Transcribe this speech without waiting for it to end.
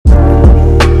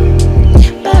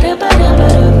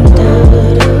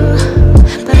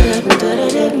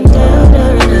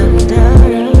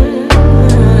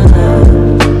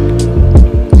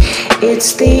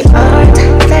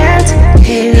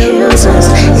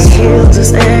heals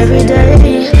us every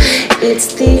day.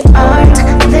 It's the art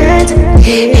that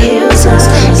heals us.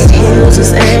 It heals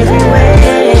us every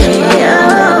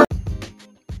way.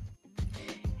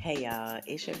 Hey y'all,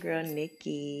 it's your girl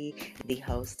Nikki, the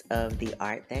host of the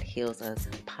Art That Heals Us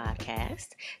podcast.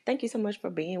 Thank you so much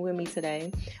for being with me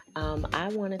today. I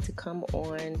wanted to come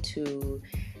on to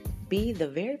be the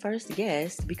very first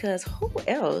guest because who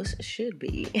else should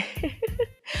be?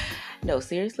 No,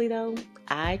 seriously though,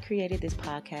 I created this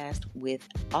podcast with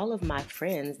all of my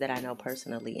friends that I know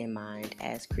personally in mind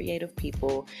as creative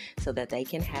people so that they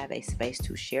can have a space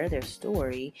to share their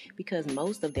story because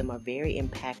most of them are very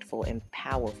impactful and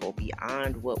powerful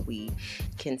beyond what we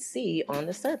can see on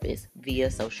the surface via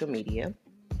social media.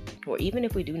 Or even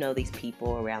if we do know these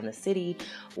people around the city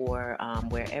or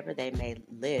wherever they may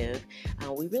live,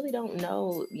 we really don't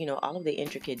know, all of the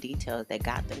intricate details that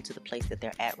got them to the place that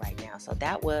they're at right now. So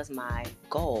that was my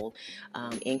goal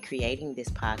in creating this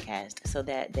podcast so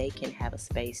that they can have a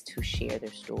space to share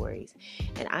their stories.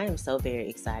 And I am so very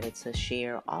excited to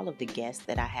share all of the guests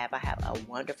that I have. I have a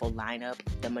wonderful lineup.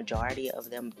 The majority of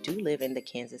them do live in the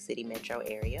Kansas City metro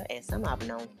area, and some I've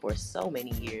known for so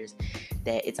many years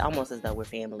that it's almost as though we're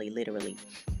family, literally.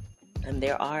 And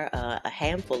there are a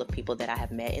handful of people that I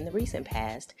have met in the recent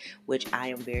past, which I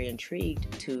am very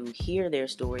intrigued to hear their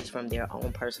stories from their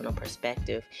own personal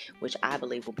perspective, which I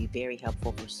believe will be very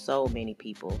helpful for so many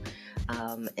people.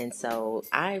 And so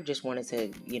I just wanted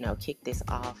to, kick this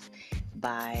off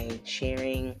by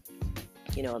sharing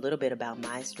a little bit about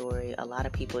my story. A lot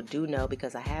of people do know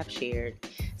because I have shared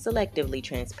selectively,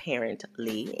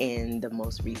 transparently in the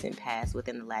most recent past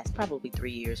within the last probably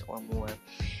 3 years or more.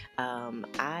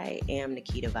 I am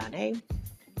Nikita Vonee.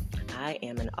 I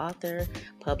am an author,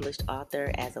 published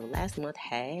author as of last month.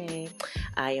 Hey,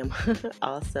 I am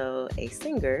also a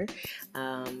singer,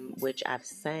 which I've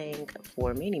sang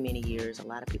for many, many years. A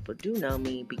lot of people do know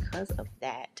me because of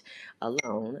that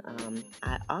alone.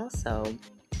 I also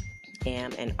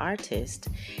am an artist,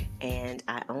 and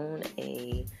I own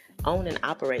and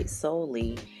operate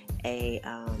solely a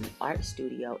art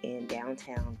studio in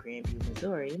downtown Grandview,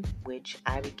 Missouri, which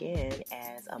I began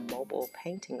as a mobile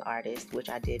painting artist, which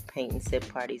I did paint and sip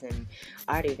parties and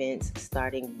art events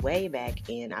starting way back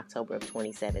in October of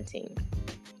 2017.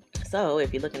 So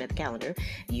if you're looking at the calendar,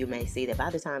 you may see that by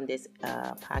the time this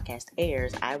podcast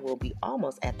airs, I will be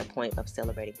almost at the point of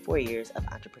celebrating 4 years of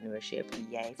entrepreneurship.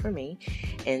 Yay for me.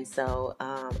 And so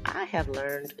I have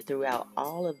learned throughout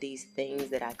all of these things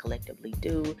that I collectively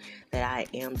do that I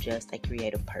am just a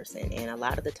creative person. And a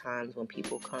lot of the times when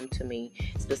people come to me,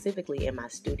 specifically in my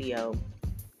studio,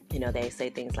 they say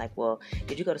things like, well,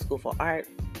 did you go to school for art?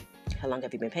 How long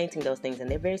have you been painting those things? And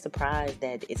they're very surprised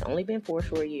that it's only been 4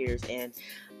 short years. And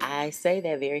I say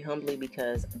that very humbly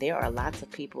because there are lots of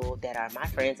people that are my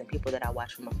friends and people that I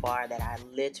watch from afar that I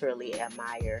literally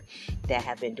admire that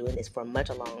have been doing this for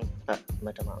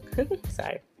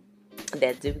sorry,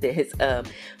 that do this that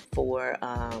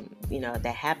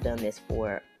have done this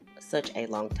for such a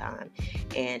long time,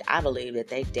 and I believe that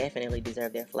they definitely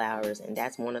deserve their flowers, and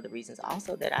that's one of the reasons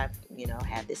also that I've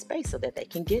have this space so that they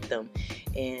can get them.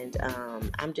 And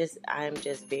I'm just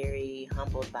very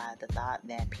humbled by the thought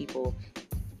that people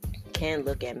can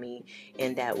look at me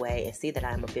in that way and see that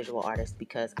I'm a visual artist,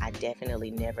 because I definitely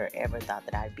never ever thought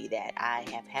that I'd be that. I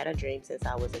have had a dream since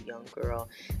I was a young girl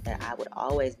that I would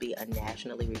always be a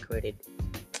nationally recorded,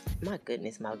 my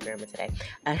goodness, my grammar today,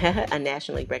 a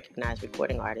nationally recognized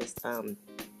recording artist,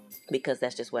 because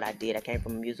that's just what I did. I came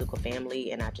from a musical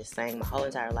family and I just sang my whole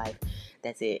entire life.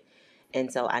 That's it. And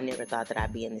so I never thought that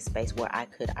I'd be in this space where I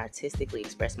could artistically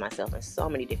express myself in so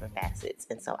many different facets.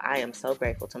 And so I am so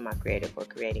grateful to my creator for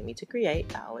creating me to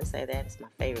create. I always say that. It's my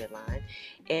favorite line.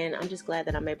 And I'm just glad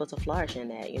that I'm able to flourish in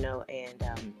that,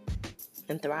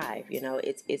 and thrive.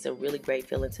 It's a really great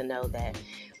feeling to know that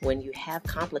when you have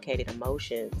complicated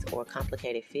emotions or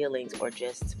complicated feelings or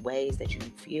just ways that you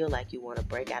feel like you want to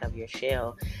break out of your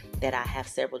shell, that I have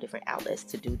several different outlets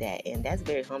to do that. And that's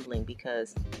very humbling,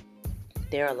 because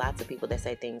there are lots of people that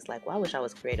say things like, well, I wish I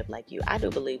was creative like you. I do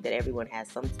believe that everyone has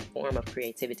some form of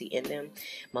creativity in them.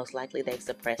 Most likely they've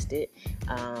suppressed it.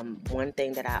 One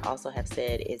thing that I also have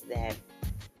said is that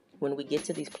when we get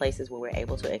to these places where we're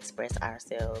able to express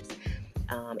ourselves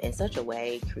in such a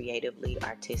way, creatively,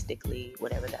 artistically,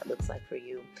 whatever that looks like for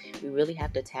you, we really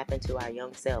have to tap into our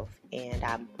young self. And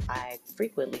I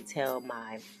frequently tell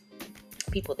my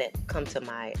people that come to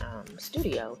my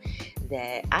studio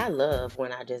that I love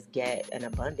when I just get an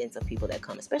abundance of people that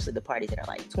come, especially the parties that are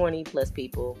like 20 plus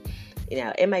people.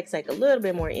 It makes like a little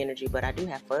bit more energy, but I do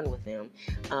have fun with them.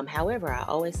 However, I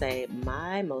always say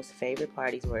my most favorite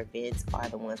parties or events are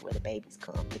the ones where the babies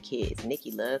come, the kids.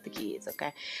 Nikki loves the kids,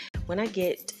 okay? When I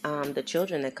get the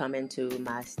children that come into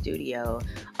my studio,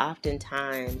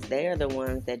 oftentimes they are the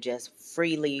ones that just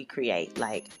freely create.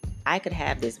 Like, I could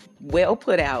have this well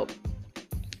put out,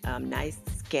 nice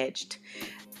sketched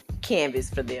canvas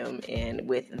for them and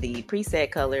with the preset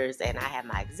colors, and I have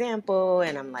my example,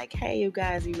 and I'm like, hey, you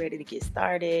guys, you ready to get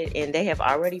started? And they have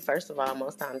already, first of all,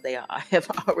 most times they have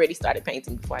already started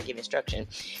painting before I give instruction,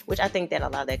 which I think that a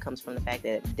lot of that comes from the fact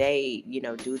that they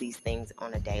do these things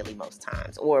on a daily most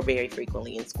times, or very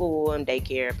frequently in school and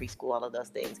daycare, preschool, all of those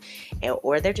things,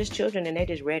 or they're just children and they're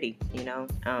just ready,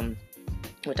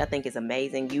 which I think is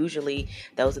amazing. Usually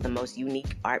those are the most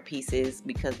unique art pieces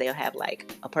because they'll have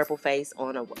like a purple face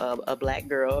on a black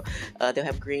girl. They'll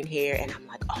have green hair, and I'm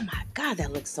like, oh my God,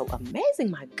 that looks so amazing,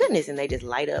 my goodness. And they just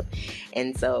light up.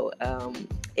 And so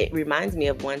it reminds me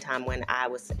of one time when I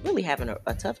was really having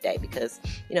a tough day because,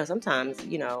 sometimes,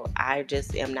 I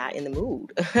just am not in the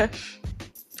mood.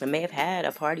 I may have had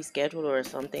a party scheduled or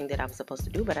something that I was supposed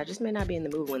to do, but I just may not be in the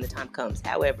mood when the time comes.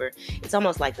 However, it's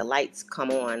almost like the lights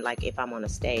come on, like if I'm on a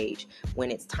stage,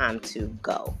 when it's time to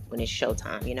go, when it's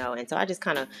showtime, And so I just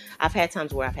I've had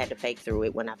times where I've had to fake through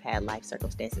it when I've had life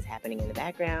circumstances happening in the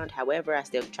background. However, I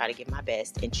still try to give my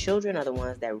best. And children are the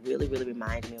ones that really, really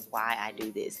remind me of why I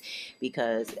do this,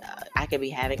 because I could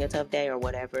be having a tough day or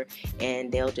whatever,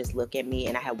 and they'll just look at me.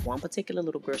 And I had one particular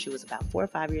little girl, she was about 4 or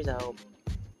 5 years old.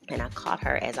 And I caught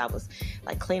her as I was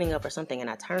like cleaning up or something, and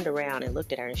I turned around and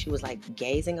looked at her, and she was like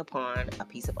gazing upon a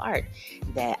piece of art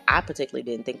that I particularly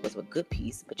didn't think was a good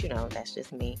piece, but that's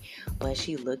just me. But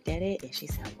she looked at it and she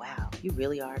said, wow, you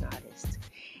really are an artist.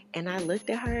 And I looked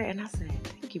at her and I said,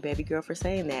 thank you, baby girl, for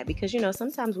saying that, because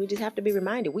sometimes we just have to be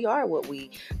reminded we are what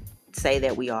we say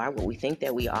that we are, what we think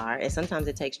that we are, and sometimes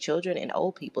it takes children and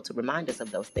old people to remind us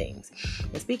of those things.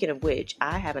 And speaking of which,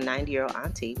 I have a 90-year-old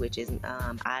auntie, which is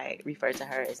I refer to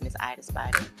her as Miss Ida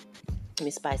Spider,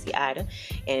 Miss Spicy Ida,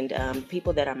 and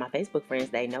people that are my Facebook friends,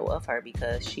 they know of her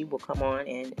because she will come on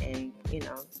and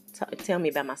tell me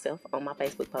about myself on my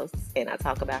Facebook posts, and I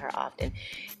talk about her often.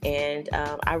 And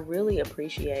I really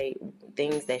appreciate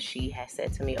things that she has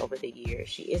said to me over the years.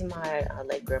 She is my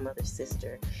late grandmother's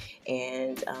sister,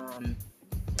 and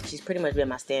she's pretty much been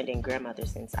my stand-in grandmother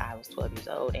since I was 12 years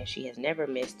old, and she has never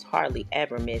missed, hardly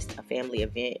ever missed a family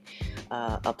event,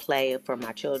 a play for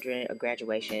my children, a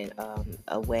graduation,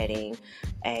 a wedding,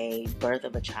 a birth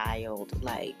of a child,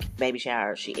 like baby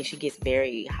shower. She gets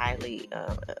very highly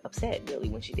upset, really,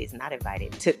 when she is not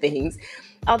invited to things.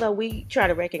 Although we try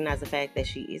to recognize the fact that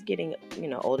she is getting,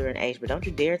 older in age, but don't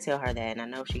you dare tell her that. And I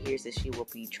know if she hears this, she will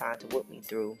be trying to whoop me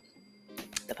through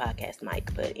the podcast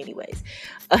mic. But anyways,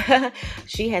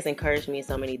 she has encouraged me in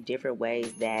so many different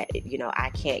ways that I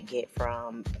can't get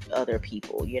from other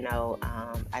people.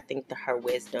 I think that her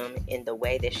wisdom in the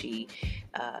way that she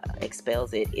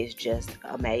expels it is just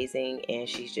amazing, and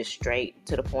she's just straight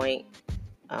to the point.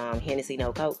 Hennessy,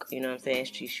 no Coke, you know what I'm saying?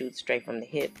 She shoots straight from the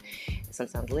hip,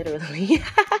 sometimes literally.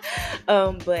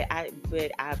 But I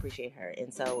appreciate her.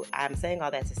 And so I'm saying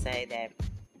all that to say that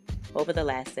over the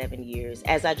last 7 years,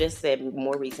 as I just said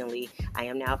more recently, I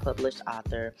am now a published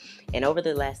author. And over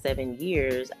the last 7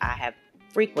 years, I have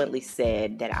frequently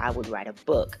said that I would write a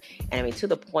book. And I mean, to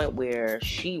the point where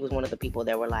she was one of the people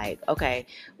that were like, okay,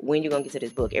 when you gonna get to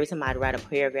this book? Every time I'd write a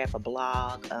paragraph, a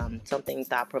blog, something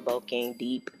thought-provoking,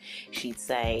 deep, she'd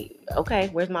say, okay,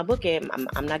 where's my book at?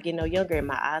 I'm not getting no younger, and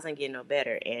my eyes ain't getting no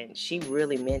better. And she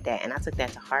really meant that. And I took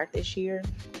that to heart this year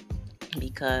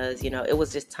because, it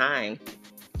was just time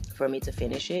for me to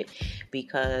finish it,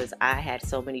 because I had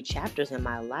so many chapters in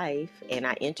my life, and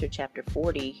I entered chapter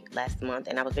 40 last month,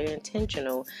 and I was very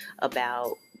intentional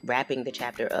about wrapping the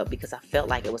chapter up because I felt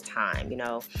like it was time.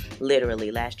 Literally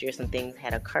last year some things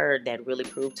had occurred that really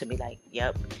proved to me like,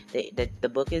 yep, the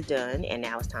book is done, and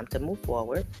now it's time to move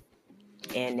forward.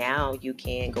 And now you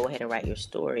can go ahead and write your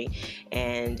story,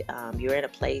 and you're at a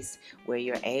place where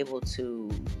you're able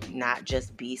to not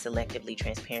just be selectively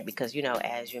transparent, because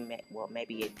as you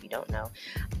maybe if you don't know,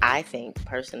 I think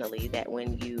personally that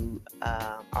when you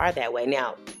are that way.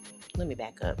 Now let me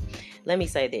back up, let me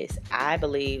say this. I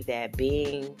believe that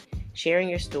sharing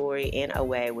your story in a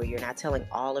way where you're not telling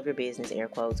all of your business, air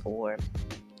quotes, or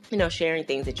sharing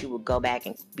things that you will go back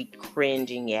and be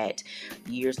cringing at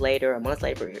years later, a month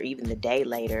later, or even the day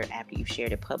later after you've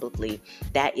shared it publicly.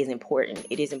 That is important.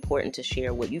 It is important to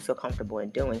share what you feel comfortable in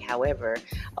doing. However,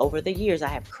 over the years, I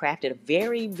have crafted a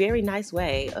very, very nice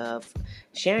way of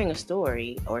sharing a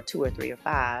story, or 2 or 3 or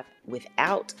 5,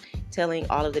 without telling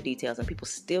all of the details, and people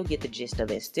still get the gist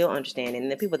of it, still understand.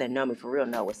 And the people that know me for real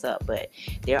know what's up, but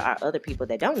there are other people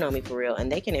that don't know me for real,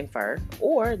 and they can infer,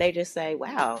 or they just say,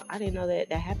 wow, I didn't know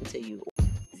that happened to you.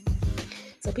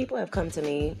 So people have come to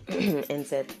me and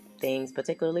said things,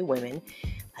 particularly women,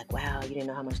 like, wow, you didn't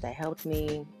know how much that helped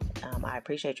me. I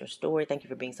appreciate your story. Thank you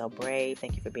for being so brave.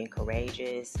 Thank you for being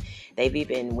courageous. They've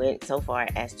even went so far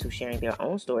as to sharing their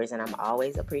own stories, and I'm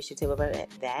always appreciative of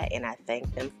that, and I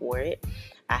thank them for it.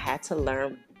 I had to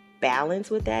learn balance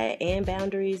with that and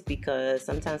boundaries, because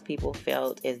sometimes people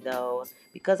felt as though,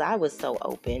 because I was so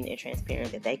open and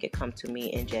transparent, that they could come to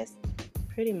me and just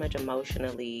pretty much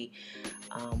emotionally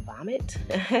vomit,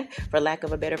 for lack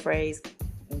of a better phrase.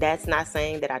 That's not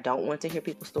saying that I don't want to hear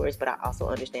people's stories, but I also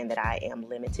understand that I am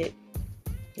limited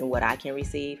in what I can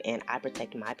receive, and I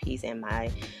protect my peace and my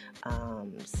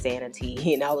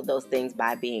sanity and all of those things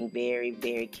by being very,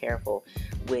 very careful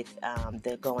with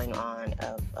the going on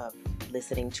of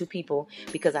listening to people,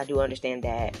 because I do understand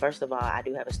that, first of all, I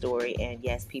do have a story, and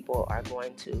yes, people are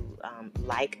going to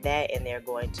like that, and they're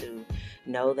going to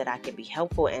know that I can be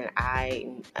helpful, and I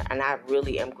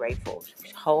really am grateful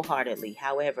wholeheartedly.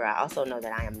 However, I also know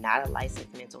that I am not a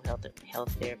licensed mental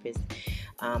health therapist.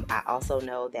 I also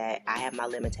know that I have my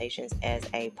limitations as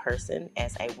a person,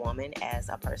 as a woman, as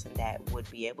a person that would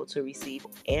be able to receive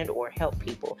and or help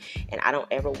people, and I don't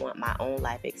ever want my own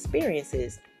life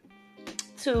experiences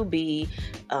to be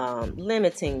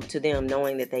limiting to them,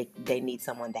 knowing that they need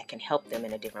someone that can help them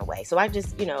in a different way. So I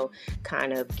just,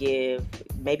 kind of give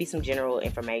maybe some general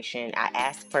information. I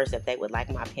asked first if they would like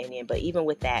my opinion, but even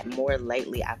with that, more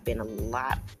lately, I've been a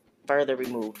lot further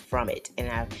removed from it,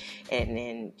 and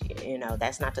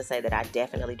that's not to say that I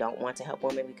definitely don't want to help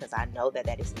women, because I know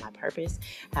that is my purpose.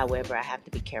 However, I have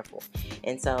to be careful.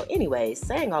 And so anyways,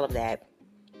 saying all of that,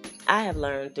 I have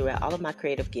learned throughout all of my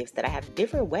creative gifts that I have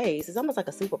different ways. It's almost like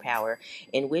a superpower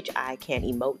in which I can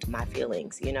emote my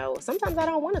feelings. Sometimes I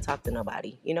don't want to talk to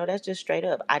nobody. That's just straight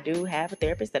up. I do have a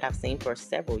therapist that I've seen for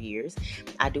several years.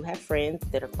 I do have friends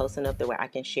that are close enough to where I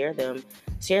can share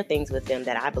things with them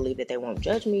that I believe that they won't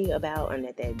judge me about, and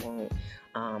that they won't,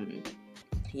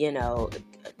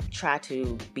 try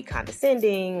to be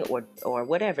condescending or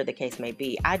whatever the case may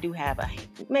be. I do have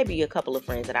maybe a couple of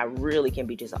friends that I really can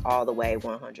be just all the way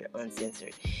 100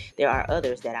 uncensored. There are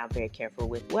others that I'm very careful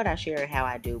with what I share and how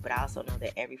I do, but I also know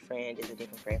that every friend is a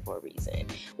different friend for a reason,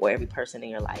 or every person in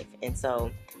your life. And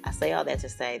so I say all that to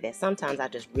say that sometimes I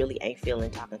just really ain't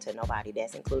feeling talking to nobody.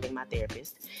 That's including my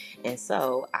therapist. And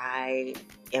so I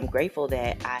am grateful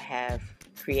that I have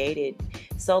created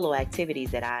solo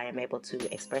activities that I am able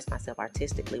to express myself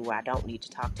artistically, where I don't need to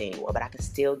talk to anyone, but I can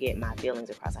still get my feelings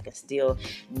across. I can still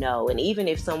know. And even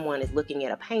if someone is looking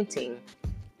at a painting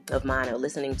of mine, or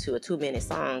listening to a 2-minute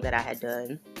song that I had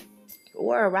done,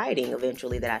 or a writing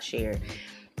eventually that I shared,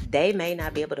 they may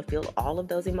not be able to feel all of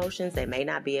those emotions. They may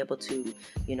not be able to,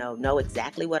 know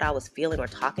exactly what I was feeling or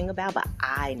talking about, but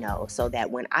I know, so that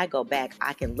when I go back,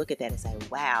 I can look at that and say,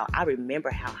 wow, I remember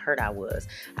how hurt I was.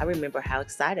 I remember how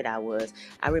excited I was.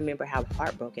 I remember how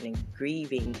heartbroken and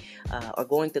grieving, or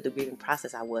going through the grieving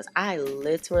process I was. I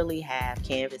literally have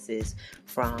canvases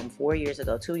from 4 years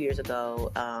ago, 2 years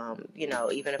ago,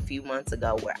 even a few months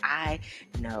ago, where I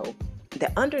know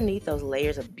that underneath those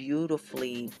layers of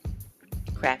beautifully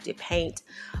crafted paint,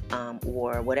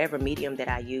 or whatever medium that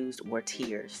I used, were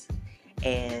tears.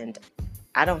 And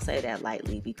I don't say that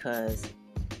lightly, because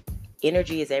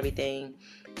energy is everything.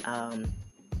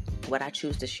 What I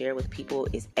choose to share with people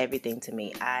is everything to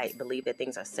me. I believe that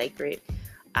things are sacred.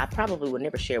 I probably would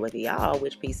never share with y'all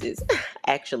which pieces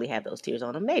actually have those tears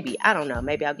on them. Maybe, I don't know.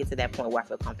 Maybe I'll get to that point where I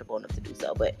feel comfortable enough to do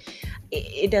so. But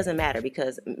it doesn't matter,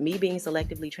 because me being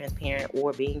selectively transparent,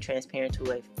 or being transparent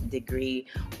to a degree,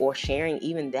 or sharing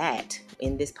even that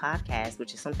in this podcast,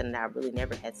 which is something that I really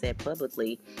never had said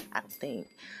publicly, I don't think,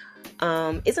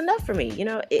 is enough for me.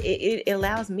 It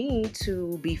allows me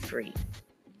to be free.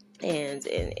 And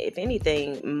if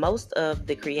anything, most of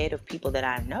the creative people that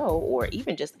I know, or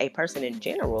even just a person in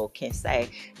general, can say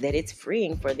that it's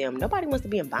freeing for them. Nobody wants to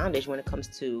be in bondage when it comes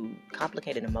to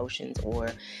complicated emotions,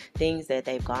 or things that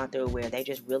they've gone through where they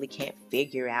just really can't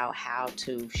figure out how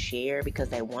to share, because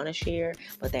they want to share,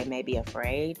 but they may be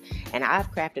afraid. And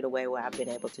I've crafted a way where I've been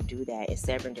able to do that in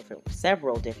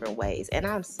several different ways. And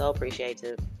I'm so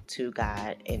appreciative to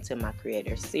God and to my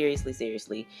Creator.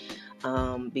 Seriously,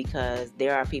 because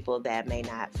there are people that may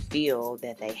not feel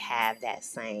that they have that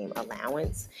same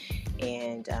allowance.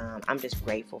 And I'm just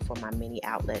grateful for my many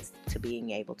outlets to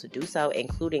being able to do so,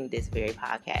 including this very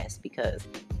podcast, because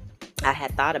I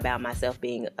had thought about myself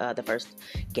being the first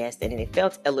guest, and it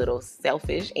felt a little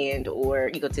selfish and or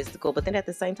egotistical. But then at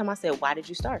the same time, I said, why did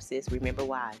you start, sis? Remember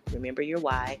why. Remember your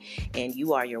why, and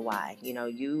you are your why.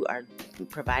 You are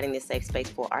providing this safe space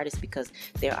for artists because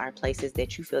there are places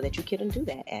that you feel that you couldn't do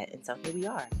that at. And so here we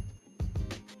are.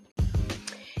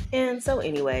 And so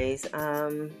anyways,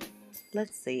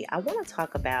 let's see. I want to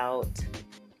talk about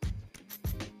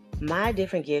my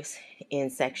different gifts in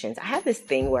sections. I have this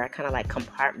thing where I kind of like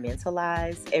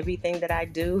compartmentalize everything that I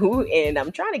do, and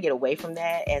I'm trying to get away from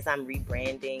that as I'm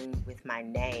rebranding with my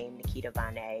name, Nikita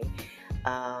Vonee,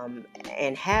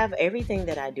 and have everything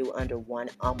that I do under one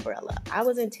umbrella. I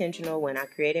was intentional when I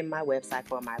created my website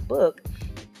for my book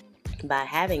by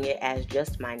having it as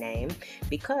just my name,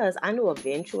 because I knew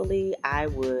eventually I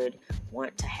would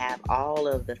want to have all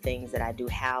of the things that I do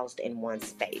housed in one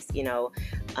space.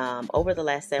 Over the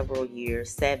last several years,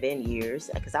 7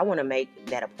 years, because I want to make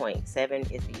that a point. 7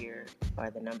 is the year or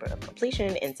the number of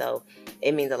completion, and so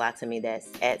it means a lot to me that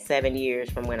at 7 years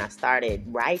from when I started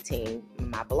writing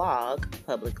my blog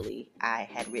publicly, I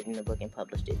had written the book and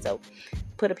published it. So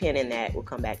put a pin in that. We'll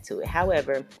come back to it.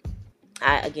 However,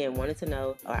 I, again, wanted to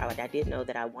know, or I did know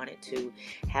that I wanted to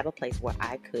have a place where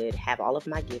I could have all of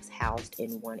my gifts housed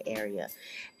in one area.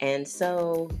 And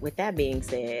so with that being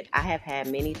said, I have had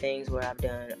many things where I've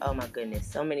done, oh my goodness,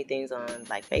 so many things on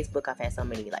like Facebook. I've had so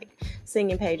many like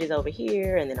singing pages over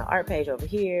here, and then an art page over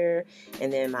here,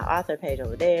 and then my author page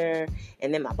over there,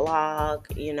 and then my blog,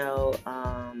 and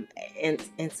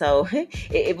so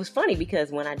it was funny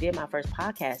because when I did my first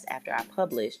podcast after I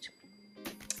published,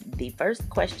 the first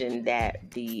question that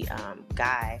the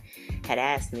guy had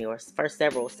asked me, or first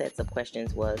several sets of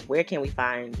questions, was, where can we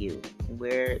find you?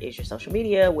 Where is your social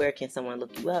media? Where can someone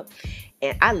look you up?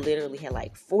 And I literally had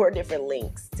like 4 different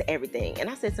links to everything. And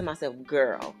I said to myself,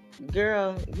 girl,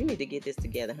 you need to get this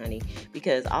together, honey,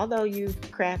 because although you've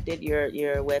crafted your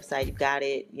website, you've got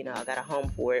it, I got a home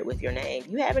for it with your name,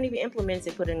 you haven't even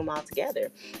implemented putting them all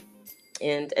together.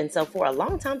 And so for a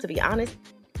long time, to be honest,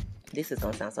 this is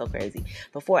going to sound so crazy,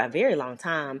 but for a very long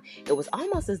time, it was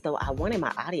almost as though I wanted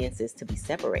my audiences to be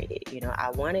separated.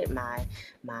 I wanted my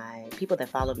people that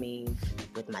followed me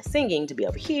with my singing to be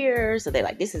over here. So they're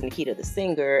like, this is Nikita the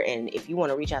singer, and if you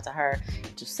want to reach out to her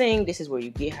to sing, this is where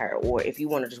you get her. Or if you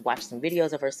want to just watch some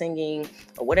videos of her singing,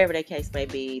 or whatever the case may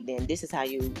be, then this is how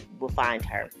you will find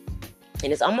her.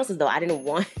 And it's almost as though I didn't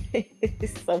want,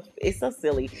 it's so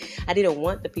silly. I didn't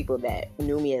want the people that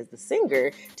knew me as the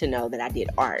singer to know that I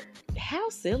did art. How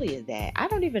silly is that? I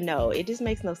don't even know. It just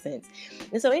makes no sense.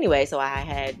 And so anyway, so I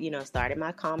had, started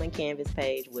my Common Canvas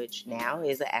page, which now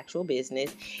is an actual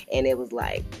business. And it was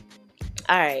like,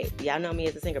 all right, y'all know me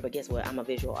as a singer, but guess what? I'm a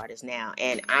visual artist now.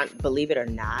 And I believe it or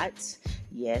not,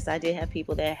 yes, I did have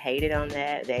people that hated on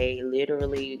that. They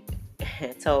literally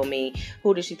told me,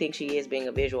 who does she think she is being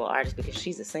a visual artist because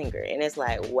she's a singer? And it's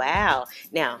like, wow.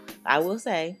 Now, I will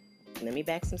say, let me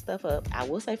back some stuff up. I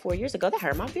will say 4 years ago, that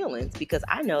hurt my feelings, because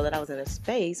I know that I was in a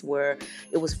space where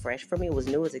it was fresh for me. It was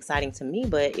new, it was exciting to me,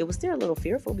 but it was still a little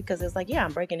fearful, because it's like, yeah,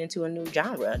 I'm breaking into a new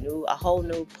genre, a whole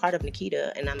new part of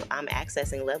Nikita, and I'm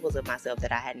accessing levels of myself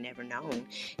that I had never known,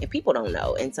 and people don't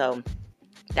know. And so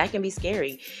that can be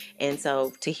scary. And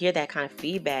so to hear that kind of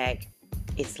feedback,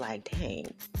 it's like,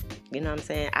 dang, you know what I'm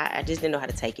saying? I just didn't know how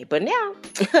to take it. But now,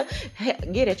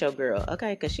 get at your girl,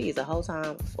 okay? Because she is a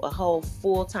whole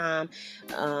full-time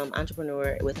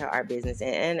entrepreneur with her art business.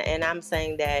 And I'm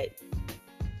saying that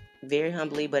very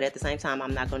humbly, but at the same time,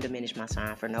 I'm not going to diminish my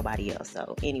shine for nobody else.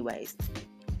 So anyways,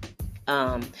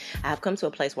 I've come to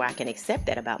a place where I can accept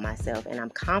that about myself. And I'm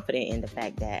confident in the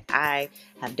fact that I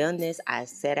have done this. I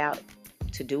set out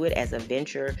to do it as a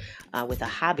venture with a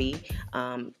hobby.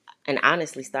 And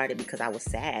honestly started because I was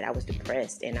sad, I was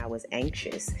depressed, and I was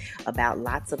anxious about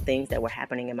lots of things that were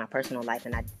happening in my personal life,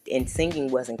 and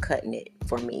singing wasn't cutting it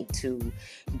for me to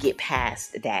get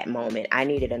past that moment. I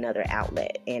needed another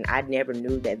outlet, and I never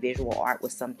knew that visual art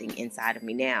was something inside of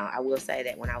me. Now, I will say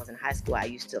that when I was in high school, I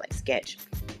used to sketch,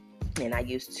 and I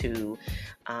used to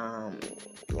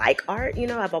like art.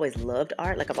 I've always loved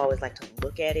art. I've always liked to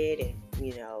look at it and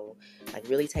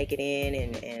really take it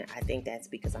in, and I think that's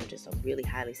because I'm just a really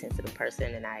highly sensitive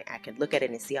person, and I could look at it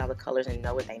and see all the colors and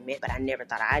know what they meant, but I never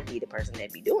thought I'd be the person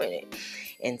that'd be doing it.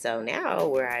 And so now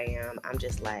where I am, I'm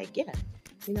just like, yeah,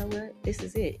 you know what, this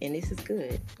is it and this is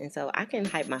good. And so I can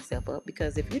hype myself up,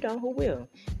 because if you don't, who will?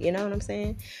 You know what I'm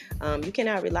saying? You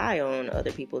cannot rely on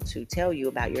other people to tell you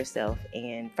about yourself.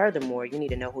 And furthermore, you need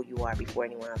to know who you are before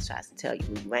anyone else tries to tell you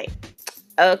who you ain't.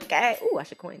 Okay. Ooh, I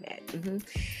should coin that.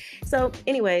 So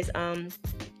anyways,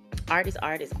 art is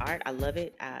art is art. I love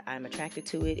it. I'm attracted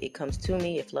to it. It comes to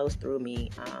me. It flows through me.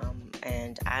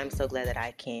 And I'm so glad that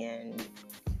I can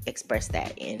express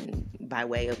that in by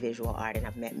way of visual art. And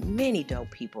I've met many dope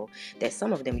people that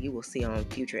some of them you will see on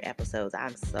future episodes.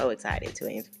 I'm so excited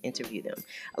to interview them.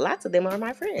 Lots of them are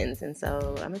my friends, and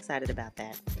so I'm excited about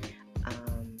that.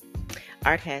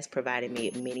 Art has provided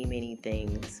me many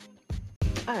things.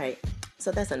 All right,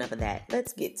 so that's enough of that.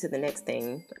 Let's get to the next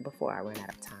thing before I run out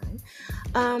of time.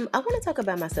 I want to talk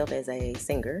about myself as a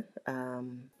singer.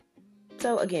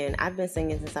 So again, I've been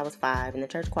singing since I was 5 in the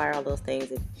church choir, all those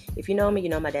things. If you know me, you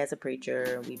know my dad's a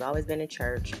preacher. We've always been in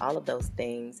church, all of those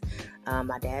things.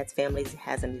 My dad's family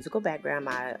has a musical background.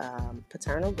 My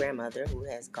paternal grandmother, who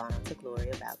has gone on to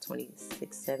glory about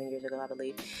 7 years ago, I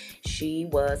believe, she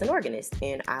was an organist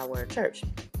in our church.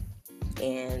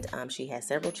 And she had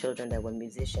several children that were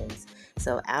musicians.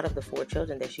 So out of the 4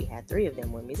 children that she had, 3 of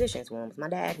them were musicians. One was my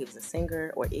dad. He was a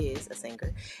singer, or is a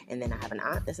singer. And then I have an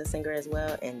aunt that's a singer as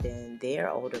well. And then their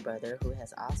older brother, who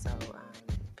has also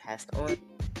passed on,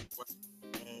 was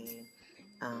a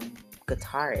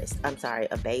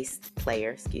a bass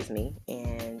player,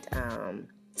 And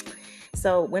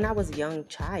so when I was a young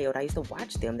child, I used to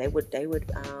watch them. They would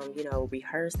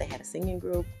rehearse. They had a singing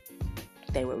group.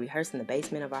 They would rehearse in the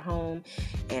basement of our home,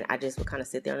 and I just would kind of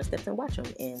sit there on the steps and watch them.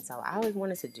 And so I always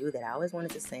wanted to do that. I always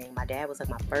wanted to sing. My dad was like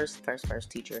my first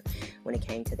teacher when it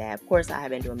came to that. Of course, I have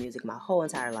been doing music my whole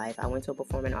entire life. I went to a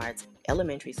performing arts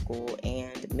elementary school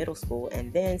and middle school,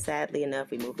 and then sadly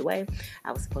enough, we moved away.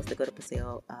 I was supposed to go to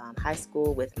Paseo High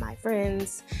School with my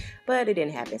friends, but it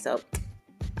didn't happen. So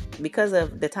because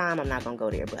of the time, I'm not going to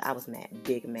go there, but I was mad,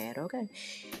 big mad, okay?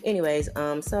 Anyways,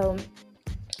 so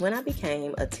when I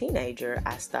became a teenager,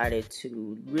 I started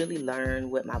to really learn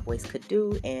what my voice could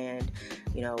do and,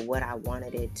 what I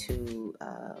wanted it to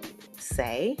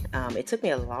say. It took me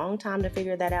a long time to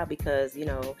figure that out because,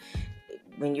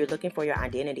 when you're looking for your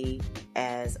identity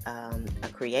as a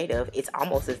creative, it's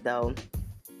almost as though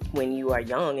when you are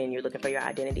young and you're looking for your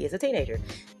identity as a teenager,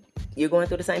 you're going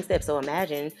through the same steps. So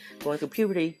imagine going through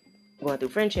puberty, going through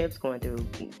friendships, going through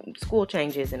school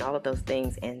changes and all of those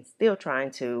things, and still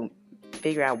trying to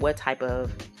figure out what type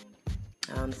of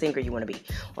singer you want to be,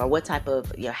 or what type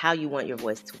of, how you want your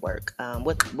voice to work,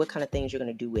 what kind of things you're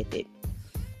going to do with it.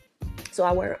 So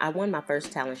I won my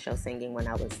first talent show singing when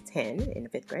I was 10 in the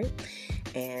 5th grade,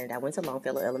 and I went to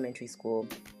Longfellow Elementary School.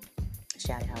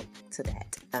 Shout out to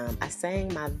that. I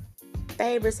sang my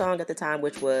favorite song at the time,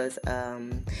 which was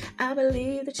I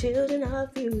Believe the Children Are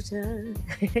Future.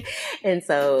 And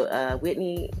so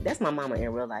Whitney, that's my mama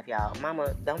in real life, y'all.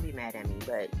 Mama, don't be mad at me,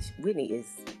 but Whitney is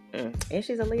and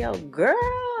she's a Leo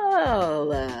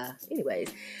girl.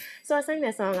 Anyways, so I sang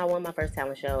that song. I won my first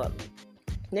talent show.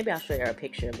 Maybe I'll share a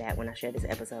picture of that when I share this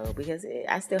episode, because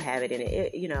I still have it.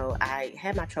 And I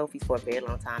had my trophies for a very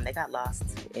long time. They got lost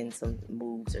in some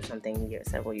moves or something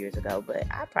several years ago, but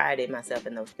I prided myself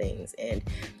in those things. And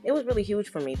it was really huge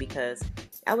for me because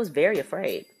I was very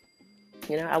afraid.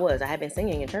 I had been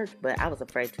singing in church, but I was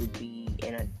afraid to be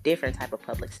in a different type of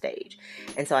public stage.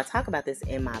 And so I talk about this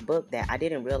in my book, that I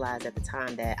didn't realize at the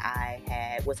time that I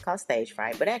had what's called stage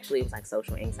fright, but actually it was like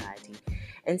social anxiety.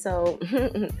 And so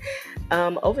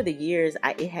over the years,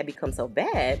 it had become so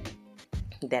bad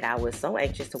that I was so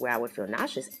anxious to where I would feel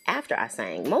nauseous after I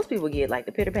sang. Most people get like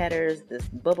the pitter patters, the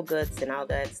bubble guts and all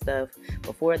that stuff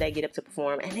before they get up to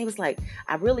perform. And it was like,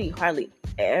 I really hardly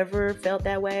ever felt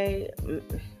that way.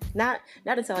 Not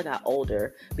until I got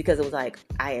older, because it was like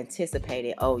I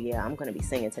anticipated, oh yeah, I'm going to be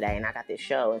singing today and I got this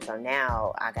show. And so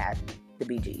now I got the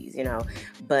BGs,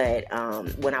 But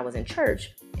when I was in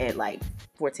church at like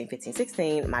 14, 15,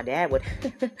 16, my dad would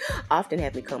often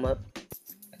have me come up,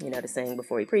 to sing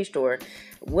before he preached or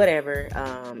whatever.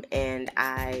 And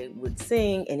I would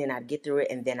sing, and then I'd get through it,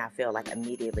 and then I felt like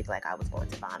immediately like I was going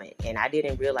to vomit. And I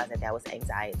didn't realize that was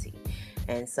anxiety.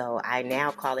 And so I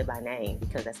now call it by name,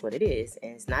 because that's what it is.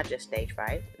 And it's not just stage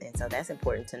fright. And so that's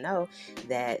important to know,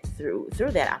 that through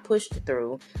that I pushed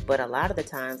through, but a lot of the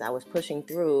times I was pushing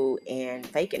through and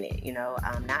faking it,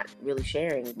 I'm not really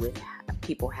sharing with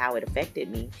people how it affected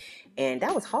me. And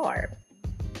that was hard,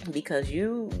 because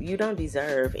you don't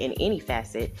deserve in any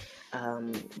facet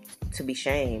to be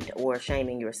shamed or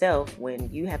shaming yourself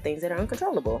when you have things that are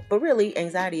uncontrollable. But really,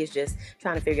 anxiety is just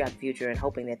trying to figure out the future and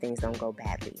hoping that things don't go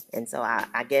badly. And so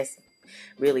I guess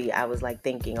really, I was like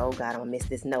thinking, oh God, I'm gonna miss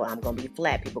this note. I'm gonna be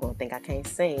flat. People gonna think I can't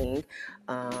sing,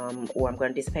 or I'm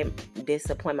gonna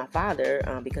disappoint my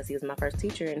father because he was my first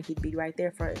teacher and he'd be right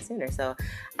there front and center. So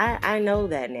I know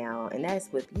that now, and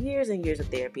that's with years and years of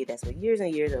therapy. That's with years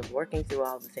and years of working through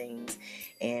all the things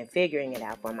and figuring it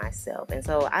out for myself. And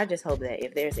so I just hope that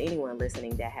if there's anyone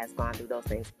listening that has gone through those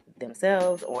things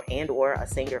themselves, or a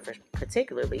singer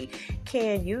particularly,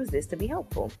 can use this to be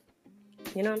helpful.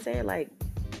 You know what I'm saying? Like,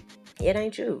 it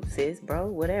ain't you, sis, bro,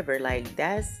 whatever. Like,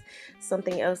 that's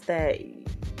something else that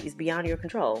is beyond your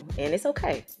control, and it's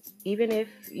okay. Even if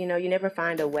you never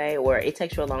find a way, or it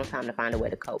takes you a long time to find a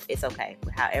way to cope, it's okay.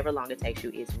 However long it takes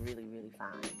you, it's really, really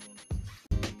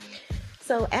fine.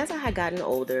 So as I had gotten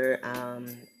older,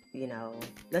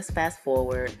 let's fast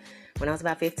forward. When I was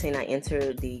about 15, I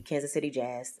entered the Kansas City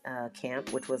Jazz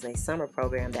Camp, which was a summer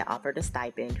program that offered a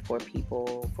stipend for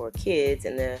kids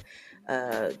in the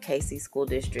KC school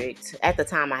district. At the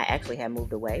time, I actually had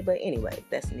moved away, but anyway,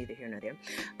 that's neither here nor there.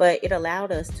 But it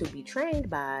allowed us to be trained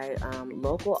by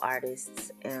local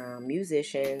artists,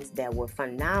 musicians that were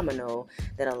phenomenal,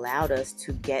 that allowed us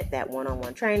to get that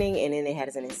one-on-one training, and then they had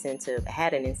an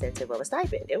incentive of a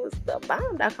stipend. It was the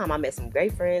bomb.com. I met some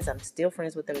great friends. I'm still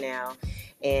friends with them now,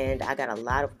 and I got a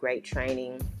lot of great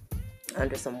training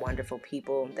under some wonderful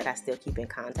people that I still keep in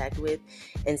contact with.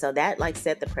 And so that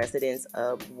set the precedence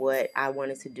of what I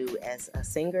wanted to do as a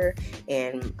singer,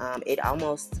 and it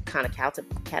almost kind of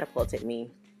catapulted me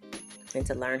and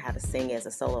to learn how to sing as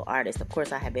a solo artist. Of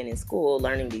course, I had been in school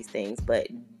learning these things, but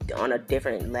on a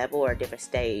different level or a different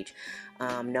stage.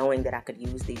 Knowing that I could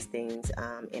use these things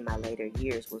in my later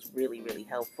years was really, really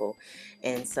helpful.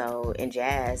 And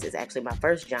jazz is actually my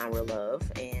first genre love,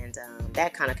 and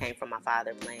that kind of came from my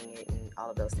father playing it and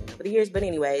all of those things over the years. But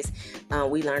anyways,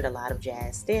 we learned a lot of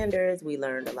jazz standards. We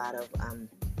learned a lot of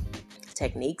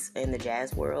techniques in the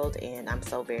jazz world, and I'm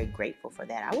so very grateful for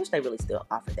that. I wish they really still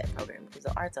offered that program, because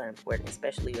the arts are important,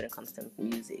 especially when it comes to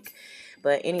music.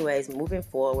 But anyways, moving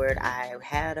forward, I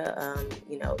had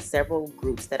several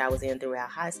groups that I was in throughout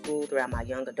high school, throughout my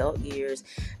young adult years.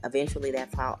 Eventually that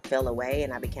fell away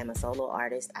and I became a solo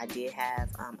artist. I did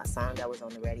have a song that was on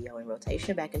the radio in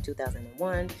rotation back in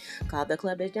 2001 called "The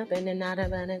Club Is Jumping and Not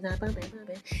Bumping."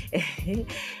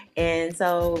 And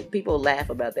so people laugh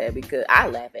about that, because I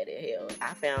laugh at it. Hell,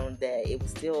 I found that it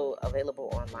was still available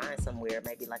online somewhere,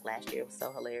 maybe like last year. It was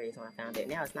so hilarious when I found it.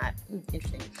 Now it's not.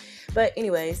 Interesting. But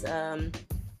anyways,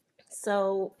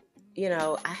 so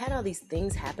I had all these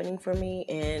things happening for me,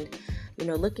 and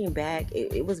looking back,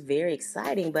 it was very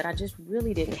exciting, but I just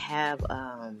really didn't have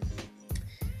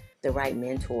the right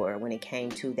mentor when it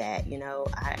came to that.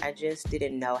 I just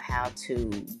didn't know how to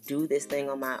do this thing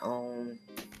on my own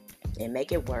and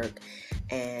make it work.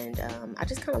 And I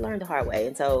just kind of learned the hard way.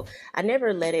 And so I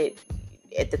never let it,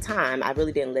 at the time, I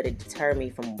really didn't let it deter me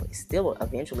from still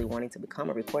eventually wanting to become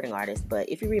a recording artist. But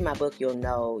if you read my book,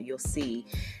 you'll see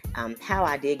how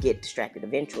I did get distracted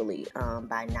eventually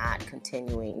by not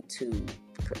continuing to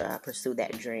pursue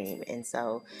that dream. And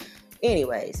so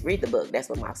anyways, read the book. That's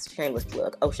what my shameless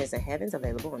plug. Oceans and Heavens,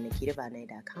 available on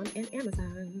nikitavonee.com and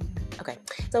Amazon. Okay.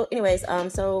 So anyways, I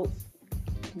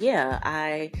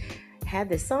had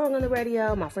this song on the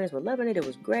radio. My friends were loving it. It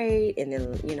was great. And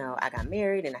then, I got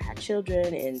married and I had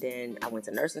children, and then I went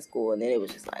to nursing school, and then it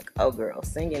was just like, oh girl,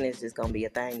 singing is just going to be a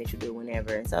thing that you do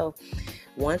whenever. And so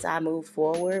once I moved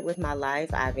forward with my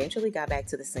life, I eventually got back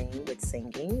to the scene with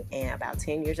singing. And about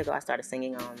 10 years ago, I started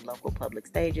singing on local public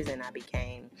stages, and I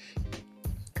became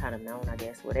kind of known, I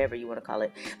guess, whatever you want to call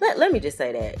it. Let me just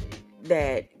say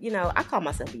that I call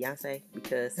myself Beyonce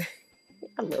because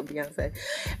I love Beyonce,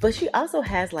 but she also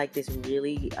has this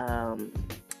really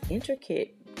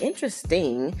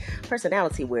interesting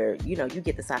personality where you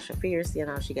get the Sasha Fierce.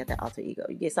 She got that alter ego.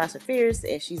 You get Sasha Fierce,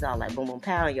 and she's all like boom boom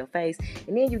pow in your face,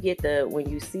 and then you get when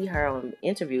you see her on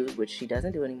interviews, which she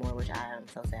doesn't do anymore, which I am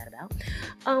so sad about,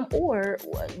 or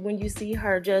when you see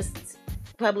her just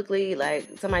publicly, like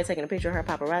somebody taking a picture of her,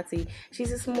 paparazzi, she's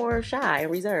just more shy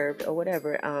and reserved or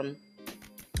whatever.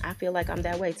 I feel like I'm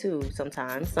that way too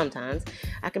sometimes.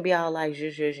 I can be all like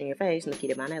zhuzh in your face,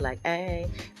 Nikita Vonee, like, hey.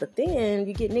 But then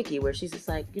you get Nikki, where she's just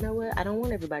like, you know what? I don't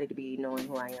want everybody to be knowing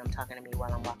who I am, talking to me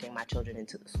while I'm walking my children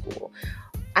into the school.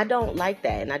 I don't like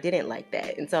that, and I didn't like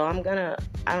that. And so I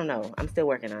don't know. I'm still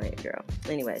working on it, girl.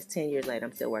 Anyways, 10 years later,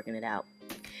 I'm still working it out.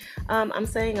 I'm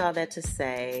saying all that to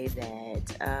say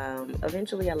that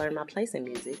eventually I learned my place in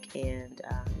music, and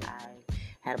I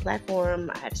had a platform,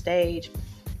 I had a stage,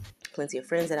 plenty of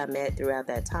friends that I met throughout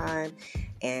that time,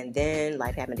 and then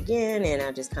life happened again, and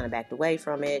I just kind of backed away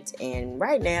from it. And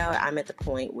right now I'm at the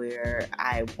point where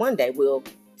I one day will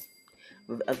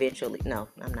eventually, no,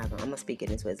 I'm gonna speak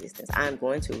it into existence. I'm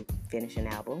going to finish an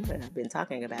album, and I've been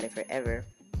talking about it forever.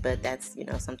 But that's,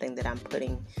 something that I'm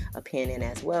putting a pin in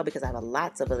as well, because I have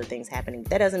lots of other things happening.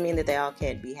 That doesn't mean that they all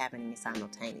can't be happening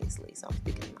simultaneously. So I'm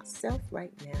speaking to myself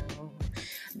right now.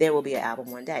 There will be an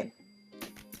album one day.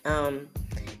 And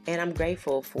I'm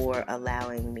grateful for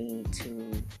allowing me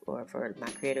to, or for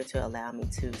my creator to allow me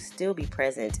to still be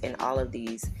present in all of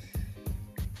these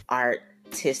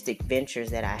artistic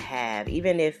ventures that I have,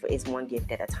 even if it's one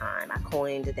gift at a time. I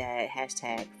coined that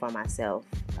hashtag for myself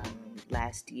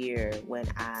last year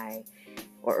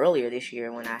earlier this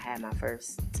year when I had my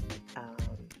first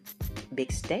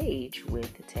big stage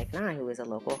with Tech Nine, who is a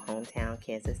local hometown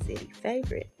Kansas City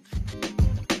favorite.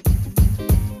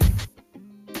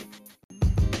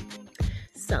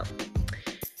 So,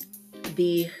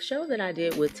 the show that I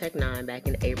did with Tech Nine back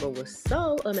in April was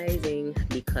so amazing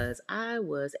because I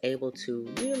was able to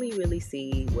really, really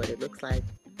see what it looks like,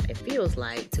 it feels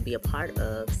like, to be a part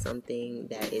of something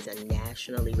that is a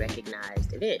nationally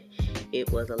recognized event. It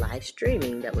was a live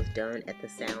streaming that was done at the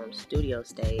Sound Studio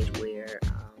stage where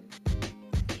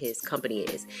his company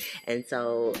is. And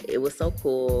so it was so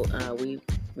cool. We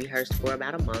rehearsed for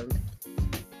about a month.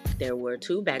 There were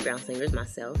 2 background singers,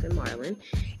 myself and Marlon,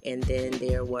 and then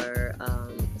there were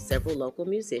several local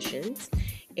musicians,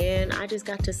 and I just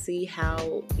got to see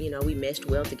how, we meshed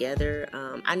well together.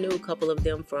 I knew a couple of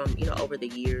them from, over the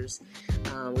years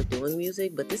with doing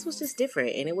music, but this was just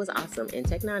different, and it was awesome, and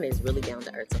Tech Nine is really down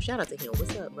to earth, so shout out to him.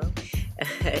 What's up, bro?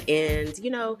 And,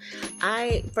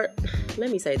 let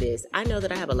me say this. I know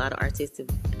that I have a lot of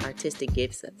artistic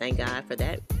gifts, thank God for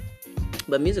that.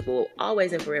 But music will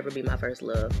always and forever be my first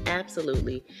love.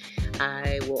 Absolutely.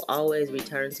 I will always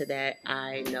return to that.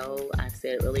 I know I've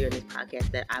said earlier in this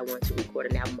podcast that I want to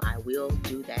record an album. I will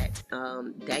do that.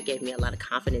 That gave me a lot of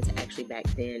confidence actually back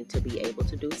then to be able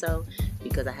to do so,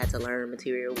 because I had to learn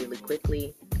material really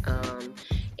quickly.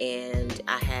 And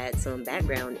I had some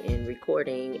background in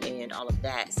recording and all of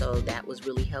that. So that was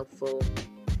really helpful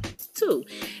too.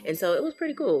 And so it was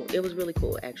pretty cool. It was really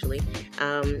cool, actually.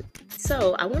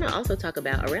 So I want to also talk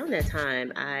about, around that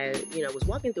time, I, was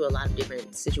walking through a lot of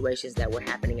different situations that were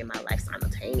happening in my life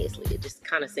simultaneously. It just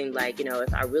kind of seemed like,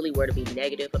 if I really were to be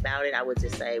negative about it, I would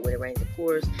just say, when it rains, it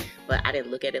pours. But I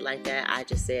didn't look at it like that. I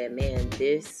just said, man,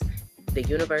 the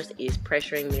universe is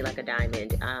pressuring me like a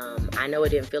diamond. I know it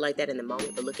didn't feel like that in the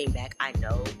moment, but looking back, I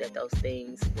know that those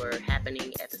things were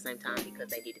happening at the same time because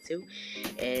they needed to.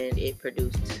 And it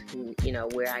produced,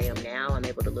 where I am now. I'm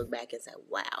able to look back and say,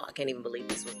 wow, I can't even believe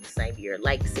this was the same year,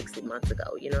 like 6 months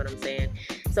ago. You know what I'm saying?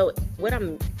 So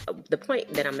the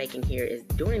point that I'm making here is,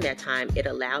 during that time, it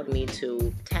allowed me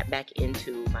to tap back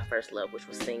into my first love, which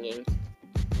was singing.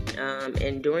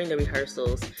 And during the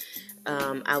rehearsals,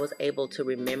 I was able to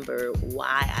remember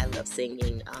why I love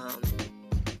singing.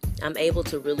 I'm able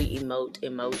to really emote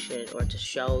emotion, or to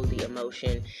show the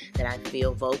emotion that I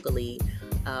feel vocally,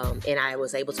 and I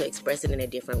was able to express it in a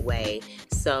different way.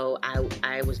 So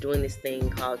I was doing this thing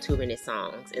called 2-minute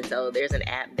songs, and so there's an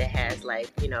app that has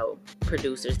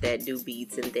producers that do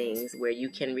beats and things where you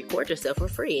can record yourself for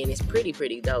free, and it's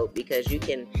pretty dope, because you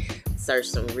can search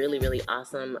some really, really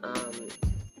awesome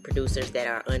producers that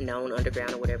are unknown,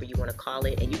 underground, or whatever you want to call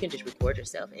it, and you can just record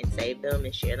yourself and save them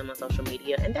and share them on social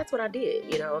media. And that's what I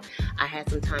did. I had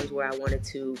some times where I wanted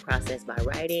to process by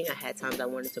writing. I had times I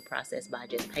wanted to process by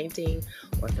just painting,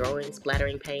 or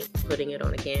splattering paint, putting it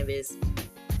on a canvas,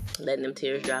 letting them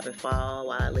tears drop and fall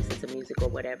while I listen to music or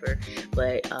whatever.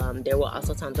 But there were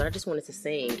also times where I just wanted to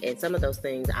sing, and some of those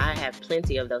things, I have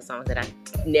plenty of those songs that I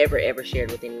never ever shared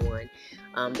with anyone,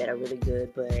 that are really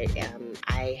good. But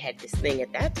I had this thing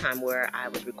at that time where I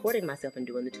was recording myself and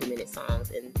doing the 2-minute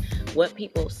songs. And what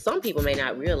some people may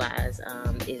not realize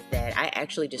is that I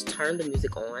actually just turned the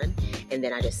music on and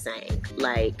then I just sang.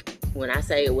 Like, when I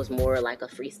say it was more like a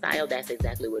freestyle, that's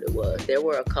exactly what it was. There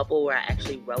were a couple where I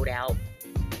actually wrote out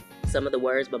some of the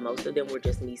words, but most of them were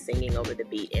just me singing over the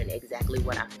beat and exactly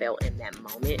what I felt in that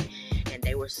moment. And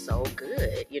they were so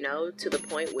good, to the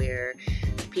point where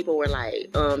people were like,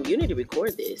 you need to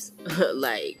record this,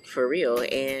 like, for real.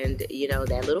 And,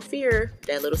 that little fear,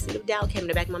 that little seed of doubt came in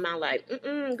the back of my mind, like,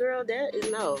 girl, that is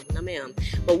no ma'am.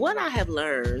 But what I have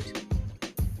learned,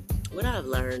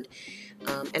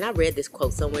 and I read this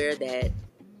quote somewhere, that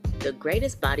the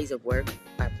greatest bodies of work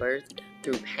are birthed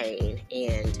through pain.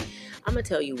 And I'm gonna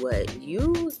tell you what,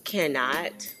 you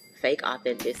cannot fake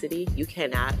authenticity. You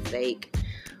cannot fake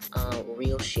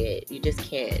real shit. You just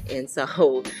can't. And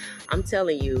so I'm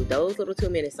telling you, those little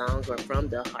 2-minute songs were from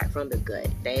the heart, from the gut.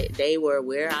 They were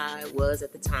where I was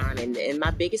at the time, and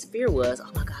my biggest fear was,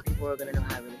 oh my God, people are gonna know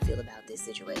how I really feel about this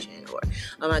situation, or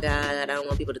oh my God, I don't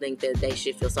want people to think that they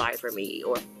should feel sorry for me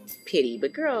or pity.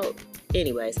 But girl,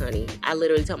 anyways, honey, I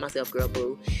literally told myself, girl,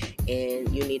 boo,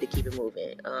 and you need to keep it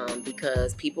moving,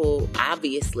 because people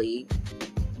obviously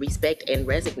respect and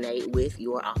resonate with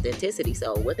your authenticity.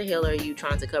 So what the hell are you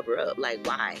trying to cover up? Like,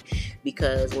 why?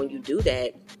 Because when you do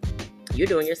that, you're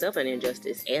doing yourself an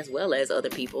injustice, as well as other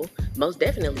people, most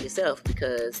definitely yourself,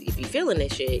 because if you're feeling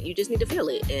this shit, you just need to feel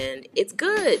it, and it's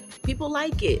good. People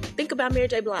like it. Think about Mary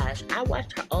J. Blige. I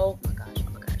watched her, oh my gosh,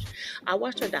 I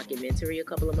watched her documentary a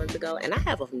couple of months ago, and I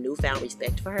have a newfound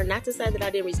respect for her. Not to say that I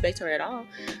didn't respect her at all.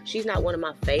 She's not one of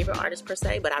my favorite artists per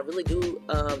se, but I really do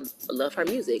love her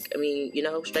music. I mean, you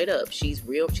know, straight up, she's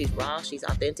real, she's raw, she's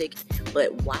authentic.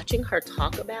 But watching her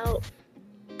talk about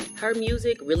her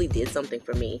music really did something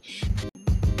for me.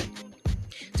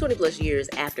 20 plus years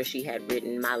after she had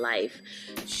written My Life,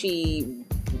 she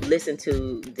listened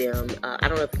to them. I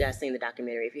don't know if you guys seen the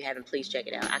documentary. If you haven't, please check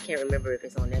it out. I can't remember if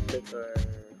it's on Netflix or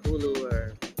Hulu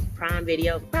or Prime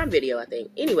Video, I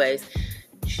think. Anyways,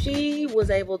 she was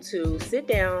able to sit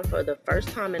down for the first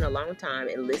time in a long time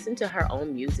and listen to her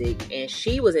own music, and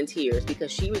she was in tears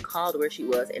because she recalled where she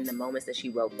was in the moments that she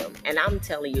wrote them. And I'm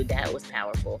telling you, that was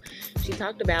powerful. She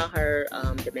talked about her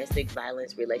domestic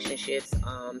violence relationships.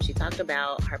 She talked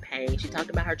about her pain. She talked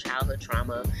about her childhood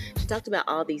trauma. She talked about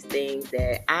all these things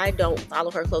that I don't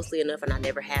follow her closely enough, and I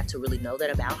never have to really know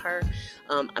that about her.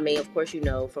 I mean, of course, you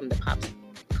know, from the pop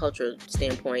culture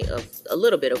standpoint of a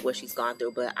little bit of what she's gone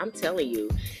through, but I'm telling you,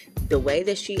 the way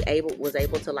that she was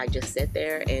able to like just sit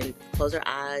there and close her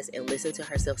eyes and listen to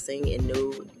herself sing and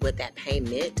knew what that pain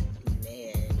meant,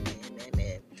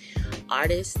 man.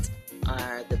 Artists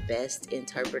are the best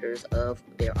interpreters of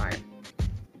their art.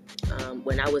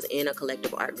 When I was in a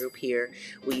collective art group here,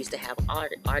 we used to have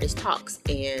artist talks,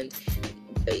 and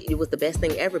it was the best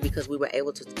thing ever because we were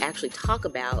able to actually talk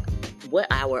about what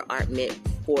our art meant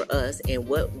for us and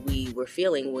what we were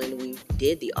feeling when we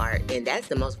did the art. And that's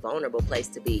the most vulnerable place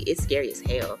to be. It's scary as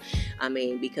hell. I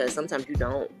mean, because sometimes you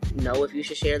don't know if you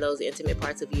should share those intimate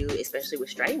parts of you, especially with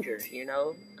strangers, you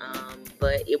know.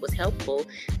 But it was helpful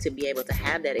to be able to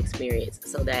have that experience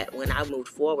so that when I moved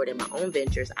forward in my own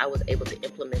ventures, I was able to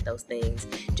implement those things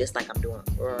just like I'm doing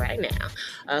right now.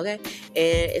 Okay.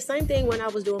 And it's same thing when I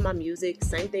was doing my music,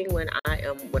 same thing when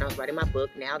I was writing my book.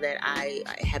 Now that I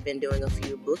have been doing a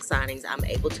few book signings, I'm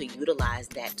able to utilize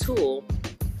that tool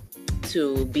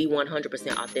to be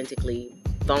 100% authentically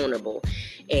vulnerable.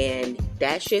 And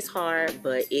that shit's hard,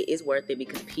 but it is worth it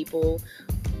because people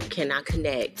cannot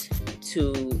connect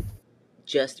to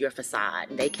just your facade.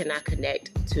 They cannot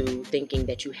connect to thinking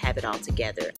that you have it all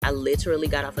together. I literally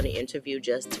got off on an interview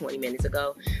just 20 minutes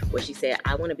ago where she said,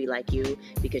 I want to be like you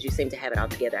because you seem to have it all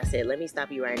together. I said, let me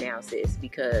stop you right now, sis,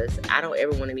 because I don't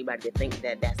ever want anybody to think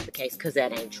that that's the case, because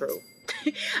that ain't true.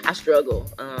 I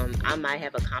struggle. I might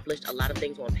have accomplished a lot of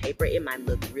things on paper. It might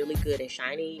look really good and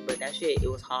shiny, but that shit, it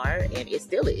was hard, and it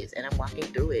still is, and I'm walking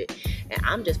through it. And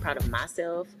I'm just proud of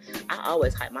myself. I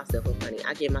always hype myself up, honey.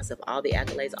 I give myself all the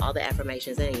accolades, all the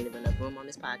affirmations. There ain't even enough room on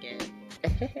this podcast.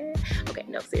 Okay,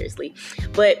 no, seriously.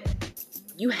 But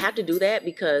you have to do that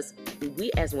because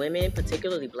we as women,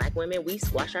 particularly black women, we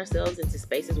squash ourselves into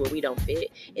spaces where we don't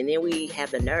fit, and then we have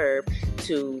the nerve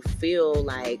to feel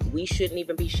like we shouldn't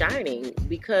even be shining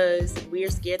because we're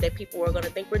scared that people are going to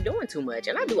think we're doing too much.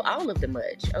 And I do all of the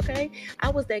much, okay? I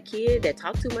was that kid that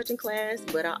talked too much in class,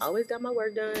 but I always got my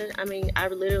work done. I mean, I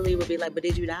literally would be like, but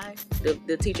did you die?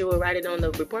 The teacher would write it on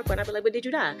the report card. I'd be like, but did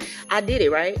you die? I did it,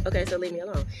 right? Okay, so leave me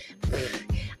alone.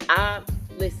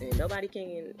 Listen, nobody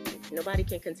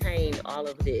can contain all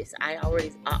of this. I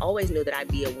always knew that I'd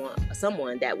be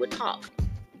someone that would talk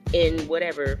in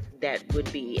whatever that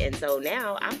would be. And so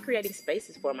now I'm creating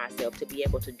spaces for myself to be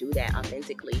able to do that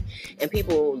authentically, and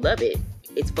people love it.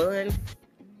 It's fun.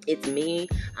 It's me.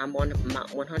 I'm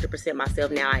 100%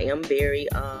 myself now. I am very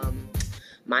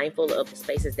mindful of the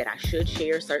spaces that I should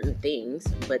share certain things,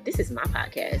 but this is my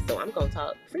podcast, so I'm gonna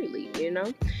talk freely, you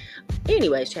know.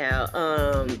 Anyways, child,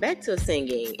 back to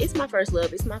singing. It's my first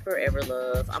love. It's my forever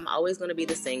love. I'm always gonna be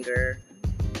the singer.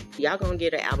 y'all gonna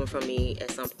get an album from me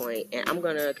at some point, and I'm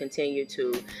gonna continue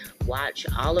to watch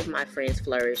all of my friends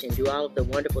flourish and do all of the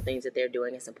wonderful things that they're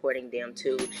doing and supporting them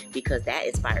too, because that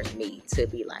inspires me to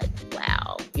be like,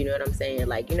 wow, you know what I'm saying?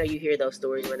 Like, you know, you hear those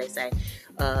stories where they say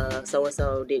so and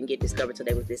so didn't get discovered till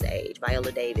they was this age,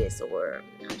 Viola Davis, or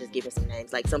I'm just giving some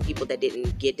names, like some people that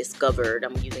didn't get discovered,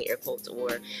 I'm using air quotes,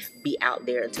 or be out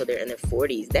there until they're in their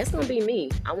 40s. That's gonna be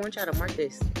me. I want y'all to mark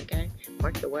this, okay?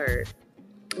 Mark the word.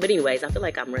 But anyways, I feel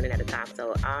like I'm running out of time,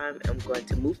 so I'm going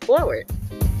to move forward.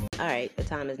 All right, the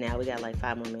time is now. We got like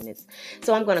 5 more minutes.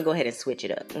 So I'm going to go ahead and switch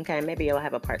it up. Okay, maybe you'll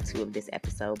have a part 2 of this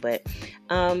episode. But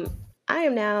I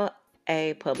am now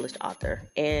a published author.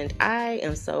 And I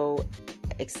am so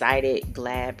excited,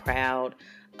 glad, proud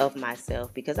of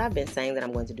myself, because I've been saying that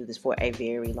I'm going to do this for a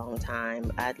very long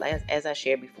time. As I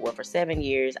shared before, for 7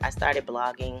 years, I started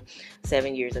blogging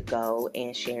 7 years ago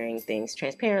and sharing things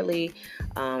transparently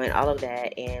and all of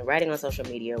that, and writing on social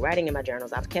media, writing in my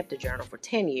journals. I've kept a journal for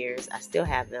 10 years. I still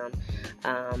have them.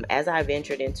 As I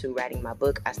ventured into writing my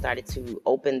book, I started to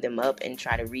open them up and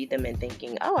try to read them and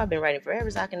thinking, oh, I've been writing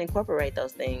forever, so I can incorporate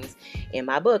those things in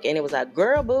my book. And it was like,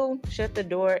 girl, boo, shut the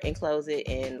door and close it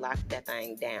and lock that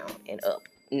thing down and up.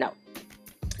 No,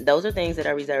 those are things that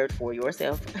are reserved for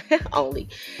yourself only.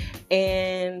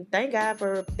 And thank God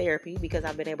for therapy, because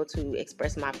I've been able to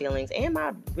express my feelings and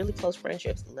my really close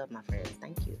friendships. Love my friends.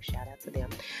 Thank you. Shout out to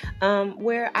them.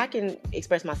 Where I can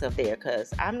express myself there,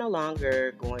 because I'm no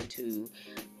longer going to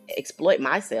exploit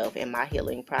myself and my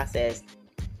healing process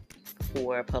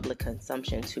for public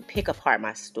consumption to pick apart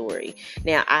my story.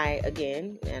 Now, and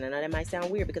I know that might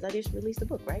sound weird because I just released a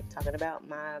book, right? Talking about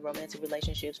my romantic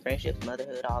relationships, friendships,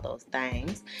 motherhood, all those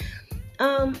things.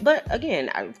 But again,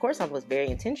 of course, I was very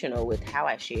intentional with how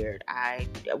I shared. I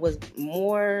was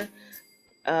more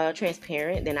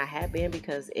transparent than I have been,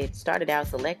 because it started out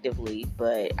selectively,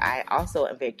 but I also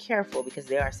am very careful because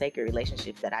there are sacred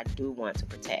relationships that I do want to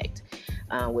protect,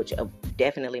 which are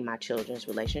definitely my children's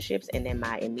relationships, and then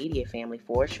my immediate family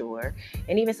for sure,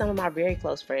 and even some of my very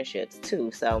close friendships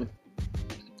too. So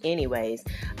anyways,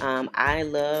 I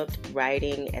loved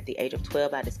writing. At the age of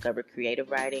 12, I discovered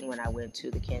creative writing when I went to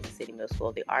the Kansas City Middle School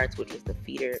of the Arts, which was the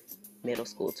feeder middle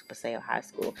school to Paseo High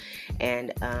School.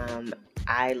 And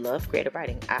I love creative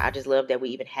writing. I just love that we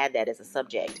even had that as a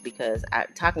subject, because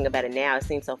talking about it now, it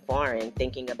seems so foreign,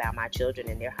 thinking about my children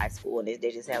in their high school, and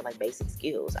they just have like basic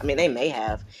skills. I mean, they may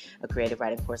have a creative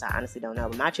writing course. I honestly don't know,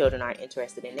 but my children aren't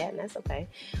interested in that, and that's okay.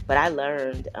 But I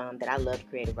learned that I loved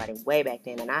creative writing way back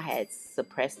then, and I had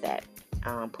suppressed that,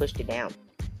 pushed it down.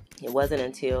 It wasn't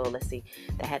until, that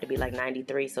had to be like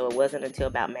 93, so it wasn't until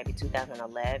about maybe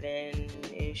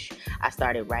 2011-ish, I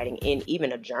started writing in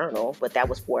even a journal, but that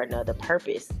was for another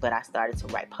purpose. But I started to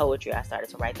write poetry, I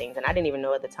started to write things, and I didn't even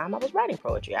know at the time I was writing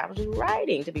poetry. I was just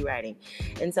writing to be writing.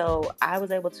 And so I was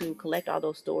able to collect all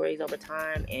those stories over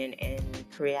time and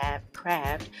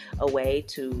craft a way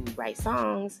to write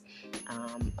songs,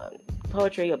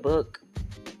 poetry, a book,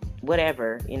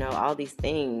 whatever, all these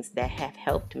things that have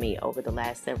helped me over the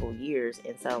last several years.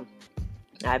 And so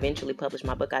I eventually published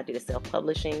my book. I did a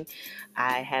self-publishing.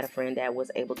 I had a friend that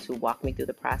was able to walk me through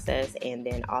the process. And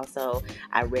then also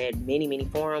I read many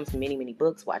forums, many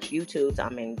books, watched YouTubes.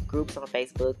 I'm in groups on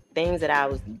Facebook, things that I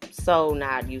was so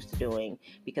not used to doing,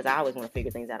 because I always want to figure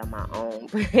things out on my own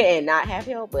and not have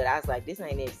help. But I was like, this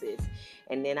ain't it, sis.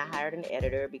 And then I hired an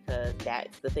editor, because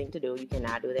that's the thing to do. You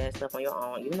cannot do that stuff on your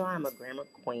own. Even though I'm a grammar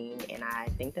queen and I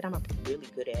think that I'm a really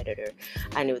good editor,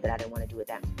 I knew that I didn't want to do it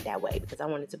that way, because I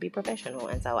wanted to be professional.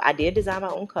 And so I did design my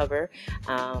own cover.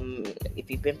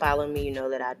 If you've been following me, you know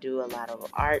that I do a lot of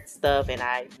art stuff, and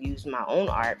I used my own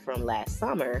art from last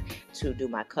summer to do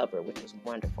my cover, which was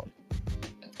wonderful.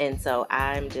 And so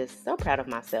I'm just so proud of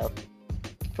myself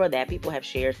for that. People have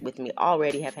shared with me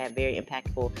already, have had very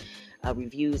impactful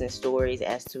reviews and stories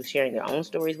as to sharing their own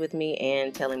stories with me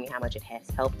and telling me how much it has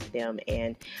helped them.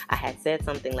 And I had said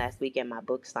something last week at my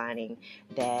book signing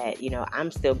that, I'm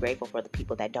still grateful for the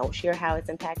people that don't share how it's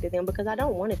impacted them, because I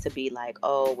don't want it to be like,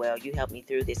 oh, well, you helped me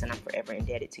through this and I'm forever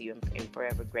indebted to you and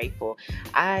forever grateful.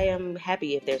 I am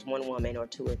happy if there's one woman or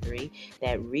two or three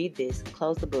that read this,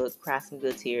 close the book, cry some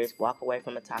good tears, walk away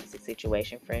from a toxic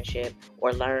situation, friendship,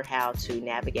 or learn how to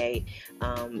navigate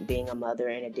being a mother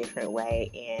in a different way.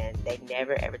 And they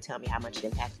never ever tell me how much it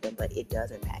impacts them, but it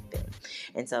does impact them.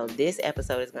 And so this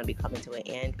episode is going to be coming to an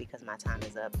end because my time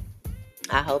is up.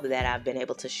 I hope that I've been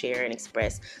able to share and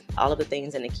express all of the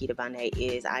things that Nikita Vonee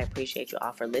is. I appreciate you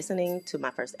all for listening to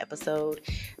my first episode.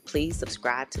 Please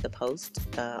subscribe to the post.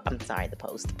 The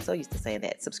post. I'm so used to saying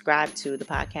that. Subscribe to the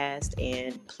podcast,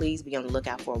 and please be on the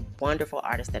lookout for wonderful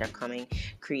artists that are coming,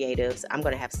 creatives. I'm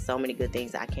going to have so many good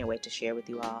things that I can't wait to share with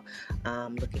you all.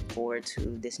 Looking forward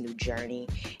to this new journey,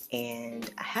 and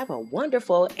have a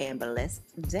wonderful and blessed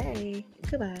day.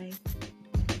 Goodbye.